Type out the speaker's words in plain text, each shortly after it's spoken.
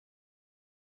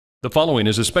The following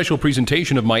is a special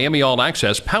presentation of Miami All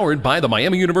Access powered by the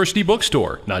Miami University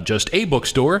Bookstore. Not just a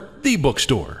bookstore, the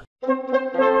bookstore.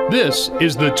 This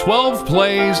is the 12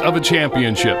 Plays of a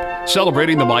Championship,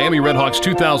 celebrating the Miami RedHawks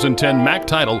 2010 MAC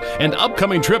title and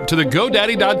upcoming trip to the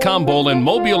GoDaddy.com Bowl in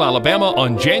Mobile, Alabama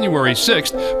on January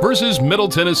 6th versus Middle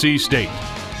Tennessee State.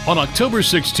 On October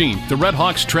 16th, the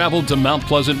RedHawks traveled to Mount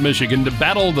Pleasant, Michigan to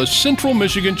battle the Central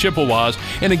Michigan Chippewas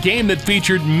in a game that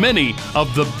featured many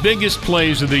of the biggest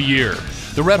plays of the year.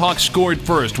 The RedHawks scored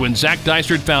first when Zach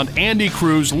Dysert found Andy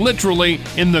Cruz literally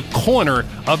in the corner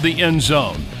of the end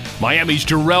zone. Miami's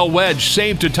Jarrell Wedge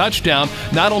saved a touchdown,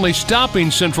 not only stopping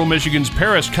Central Michigan's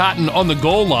Paris Cotton on the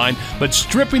goal line, but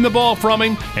stripping the ball from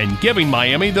him and giving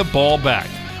Miami the ball back.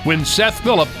 When Seth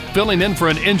Phillip, filling in for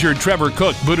an injured Trevor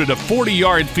Cook, booted a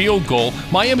 40-yard field goal,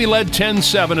 Miami led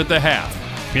 10-7 at the half.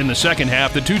 In the second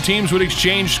half, the two teams would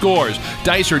exchange scores.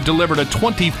 Dysert delivered a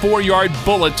 24-yard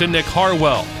bullet to Nick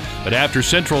Harwell. But after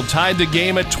Central tied the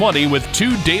game at 20 with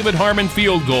two David Harmon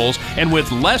field goals and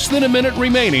with less than a minute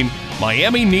remaining,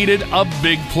 Miami needed a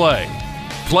big play.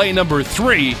 Play number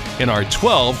 3 in our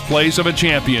 12 Plays of a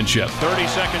Championship. 30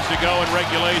 seconds to go in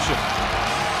regulation.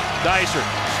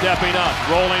 Dysert stepping up,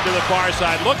 rolling to the far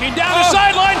side, looking down the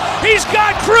sideline. He's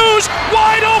got Cruz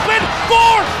wide open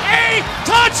for a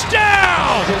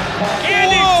touchdown!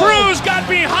 Andy Cruz got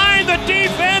behind the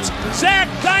defense. Zach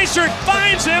Dysert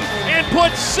finds him and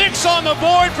puts 6 on the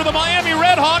board for the Miami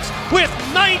RedHawks with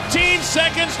 19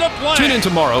 seconds to play. Tune in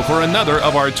tomorrow for another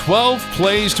of our 12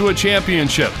 Plays to a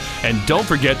Championship. And don't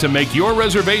forget to make your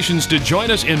reservations to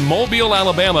join us in Mobile,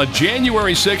 Alabama,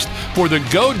 January 6th for the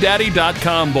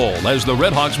GoDaddy.com Bowl, as the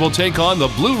RedHawks will take on the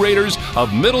Blue Raiders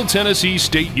of Middle Tennessee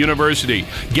State University.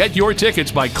 Get your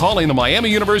tickets by calling the Miami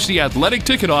University Athletic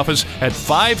Ticket Office at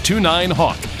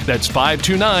 529-HAWK. That's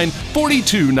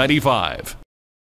 529-4295.